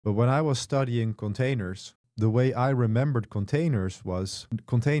But when I was studying containers, the way I remembered containers was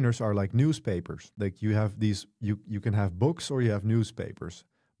containers are like newspapers. Like you have these, you can have books or you have newspapers.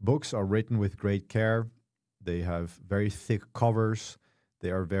 Books are written with great care. They have very thick covers.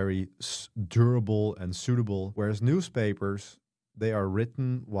 They are very durable and suitable. Whereas newspapers, they are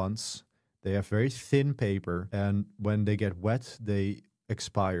written once. They have very thin paper, and when they get wet, they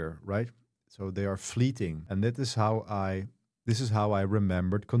expire, right? So they are fleeting. And this is how I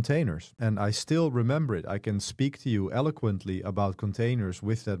remembered containers. And I still remember it. I can speak to you eloquently about containers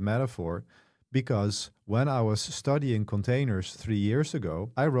with that metaphor because when I was studying containers 3 years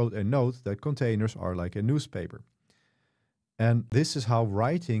ago, I wrote a note that containers are like a newspaper. And this is how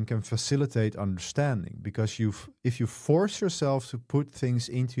writing can facilitate understanding because if you force yourself to put things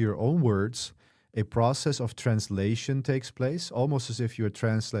into your own words, a process of translation takes place, almost as if you are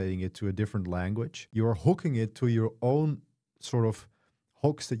translating it to a different language. You are hooking it to your own sort of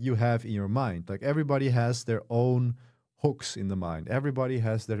hooks that you have in your mind. Like everybody has their own hooks in the mind. Everybody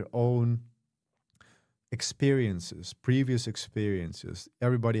has their own experiences, previous experiences.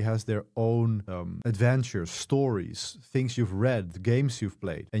 Everybody has their own adventures, stories, things you've read, games you've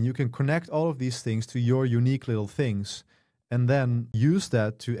played. And you can connect all of these things to your unique little things and then use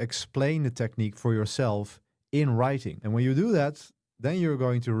that to explain the technique for yourself in writing. And when you do that, then you're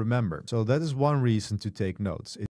going to remember. So that is one reason to take notes.